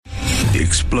The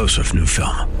explosive new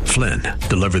film, Flynn,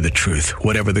 Deliver the Truth,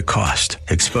 Whatever the Cost,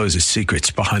 exposes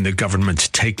secrets behind the government's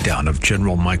takedown of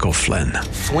General Michael Flynn.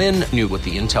 Flynn knew what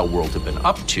the intel world had been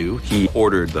up to. He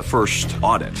ordered the first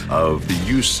audit of the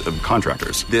use of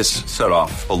contractors. This set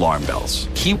off alarm bells.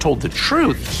 He told the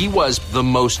truth. He was the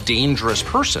most dangerous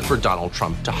person for Donald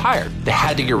Trump to hire. They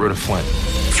had to get rid of Flynn.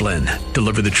 Flynn,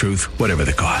 Deliver the Truth, Whatever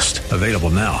the Cost. Available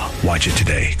now. Watch it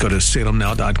today. Go to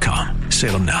salemnow.com.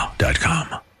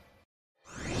 salemnow.com.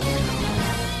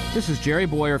 This is Jerry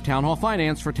Bowyer of Town Hall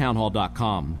Finance for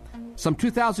townhall.com. Some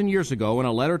 2,000 years ago, in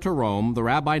a letter to Rome, the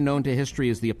rabbi known to history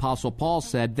as the Apostle Paul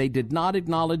said, "They did not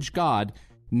acknowledge God,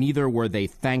 neither were they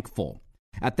thankful."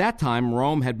 At that time,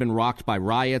 Rome had been rocked by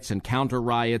riots and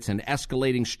counter-riots and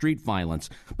escalating street violence,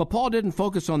 but Paul didn't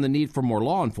focus on the need for more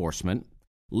law enforcement.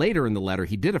 Later in the letter,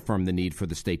 he did affirm the need for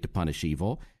the state to punish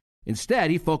evil.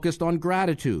 Instead, he focused on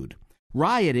gratitude.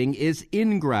 Rioting is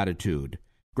ingratitude.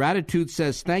 Gratitude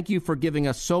says, thank you for giving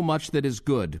us so much that is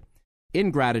good.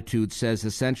 Ingratitude says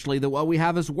essentially that what we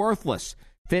have is worthless,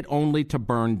 fit only to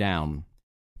burn down.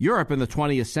 Europe in the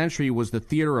 20th century was the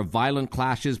theater of violent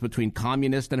clashes between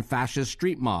communist and fascist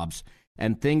street mobs,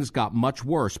 and things got much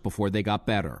worse before they got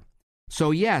better.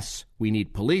 So yes, we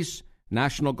need police,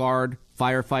 National Guard,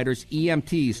 firefighters,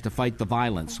 EMTs to fight the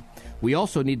violence. We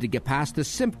also need to get past the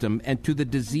symptom and to the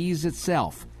disease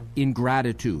itself,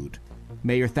 ingratitude.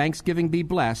 May your Thanksgiving be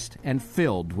blessed and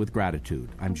filled with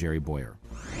gratitude. I'm Jerry Bowyer.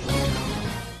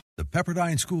 The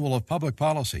Pepperdine School of Public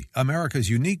Policy, America's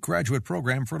unique graduate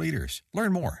program for leaders.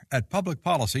 Learn more at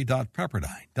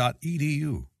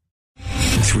publicpolicy.pepperdine.edu.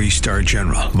 Three-star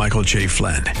General Michael J.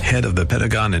 Flynn, head of the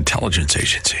Pentagon Intelligence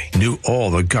Agency, knew all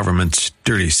the government's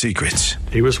dirty secrets.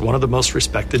 He was one of the most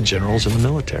respected generals in the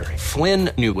military.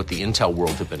 Flynn knew what the intel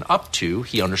world had been up to.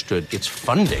 He understood its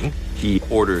funding. He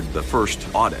ordered the first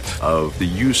audit of the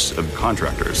use of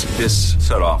contractors. This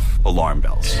set off alarm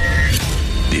bells.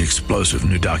 The explosive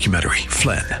new documentary,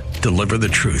 Flynn, Deliver the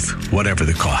Truth, Whatever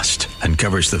the Cost,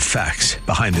 uncovers the facts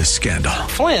behind this scandal.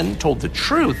 Flynn told the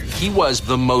truth. He was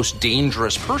the most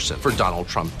dangerous person for Donald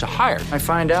Trump to hire. I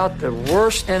find out the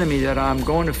worst enemy that I'm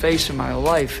going to face in my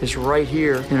life is right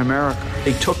here in America.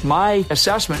 They took my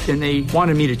assessment and they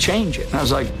wanted me to change it. And I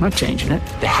was like, I'm not changing it.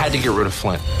 They had to get rid of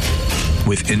Flynn.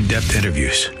 With in-depth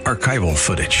interviews, archival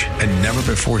footage, and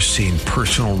never-before-seen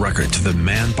personal records of the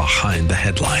man behind the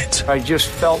headlines. I just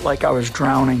felt like I was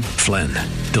drowning. Flynn,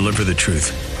 Deliver the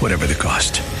Truth, Whatever the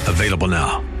Cost. Available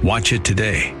now. Watch it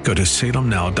today. Go to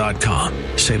salemnow.com.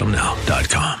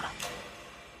 salemnow.com.